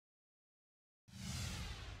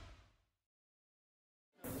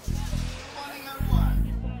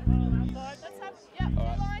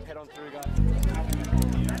on through, guys.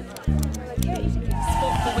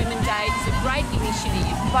 Sport for Women Day is a great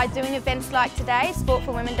initiative. By doing events like today, Sport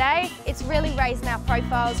for Women Day, it's really raising our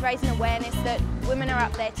profiles, raising awareness that women are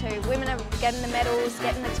up there too. Women are getting the medals,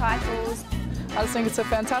 getting the titles. I just think it's a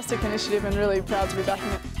fantastic initiative and really proud to be backing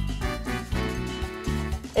it.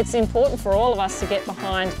 It's important for all of us to get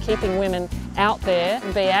behind keeping women out there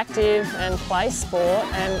and be active and play sport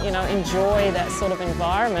and, you know, enjoy that sort of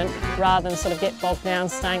environment rather than sort of get bogged down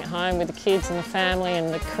staying at home with the kids and the family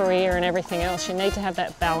and the career and everything else. You need to have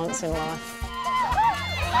that balance in life.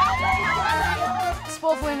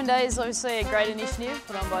 Sport for Women Day is obviously a great initiative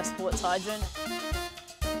put on by Sports Hydrant.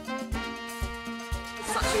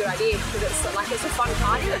 It's such a good idea because it's a fun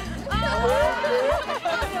party.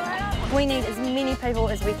 We need as many people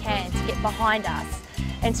as we can to get behind us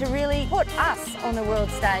and to really put us on the world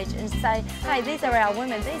stage and say, hey, these are our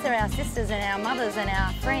women, these are our sisters and our mothers and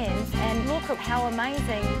our friends, and look at how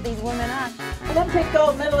amazing these women are. Olympic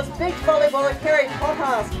gold medalist beach volleyballer Kerry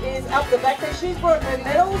Pothast is up the back there. She's brought her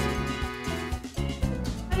medals.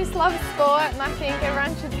 I just love sport and I think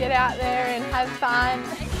everyone should get out there and have fun.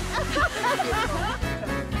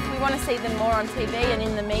 We want to see them more on TV and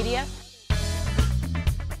in the media.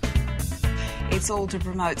 It's all to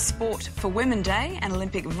promote Sport for Women Day, and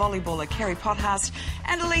Olympic volleyballer Kerry Pothast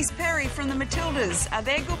and Elise Perry from the Matildas are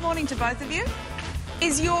there. Good morning to both of you.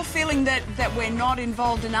 Is your feeling that we're not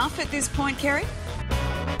involved enough at this point, Kerry?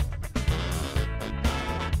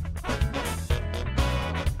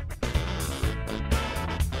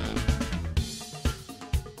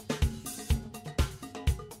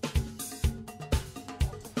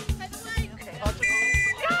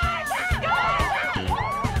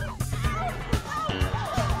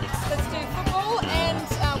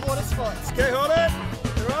 Okay, hold it.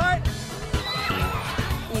 Right.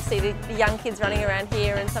 You see the young kids running around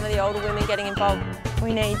here and some of the older women getting involved.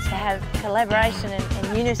 We need to have collaboration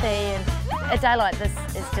and unity, and a day like this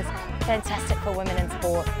is just fantastic for women in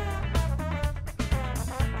sport.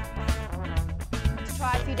 To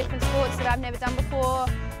try a few different sports that I've never done before,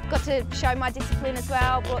 got to show my discipline as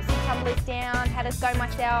well, brought some tumblers down, had a go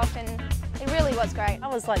myself, and it really was great. I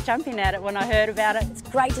was like jumping at it when I heard about it. It's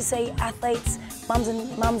great to see athletes,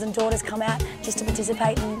 mums and daughters come out just to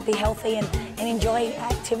participate and be healthy and enjoy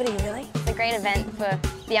activity, really. It's a great event for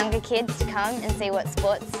the younger kids to come and see what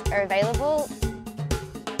sports are available.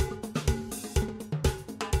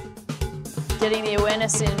 Getting the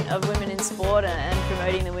awareness of women in sport and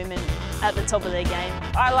promoting the women at the top of their game.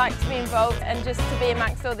 I like to be involved and just to be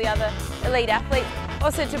amongst all the other elite athletes.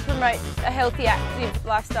 Also to promote a healthy, active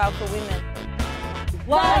lifestyle for women.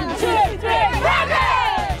 1, 2, 3, rugby!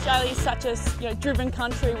 Australia is such a driven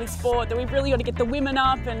country with sport that we've really got to get the women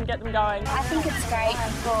up and get them going. I think it's great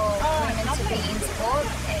for women to be in sport.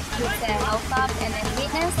 It keeps their health up and their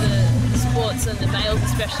fitness. The sports and the males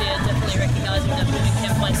especially are definitely recognising that women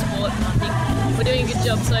can play sport, and I think we're doing a good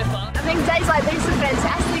job so far. I think days like these are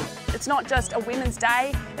fantastic. It's not just a women's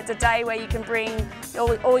day, it's a day where you can bring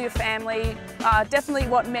all your family. Definitely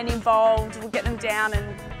want men involved, we'll get them down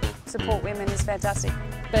and support women is fantastic.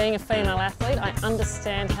 Being a female athlete, I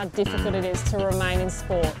understand how difficult it is to remain in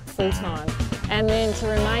sport full-time and then to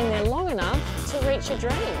remain there long enough to reach your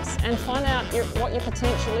dreams and find out what your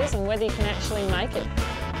potential is and whether you can actually make it.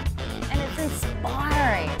 And it's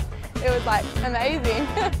inspiring. It was like amazing.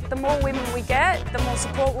 The more women we get, the more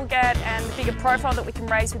support we'll get and the bigger profile that we can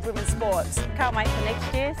raise with women's sports. Can't wait for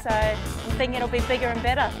next year, so I'm thinking it'll be bigger and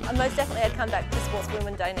better. And most definitely I'd come back to Sports for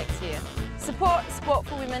Women Day next year. Support Sport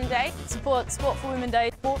for Women Day. Support Sport for Women Day.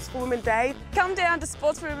 Sports for Women Day. Come down to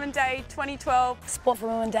Sports for Women Day 2012. Sport for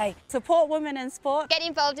Women Day. Support women in sport. Get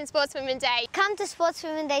involved in Sports for Women Day. Come to Sports for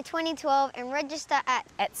Women Day 2012 and register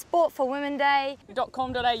at Sport for Women Day.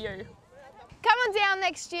 .com.au. Come on down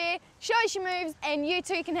next year, show us your moves, and you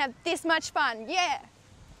too can have this much fun. Yeah.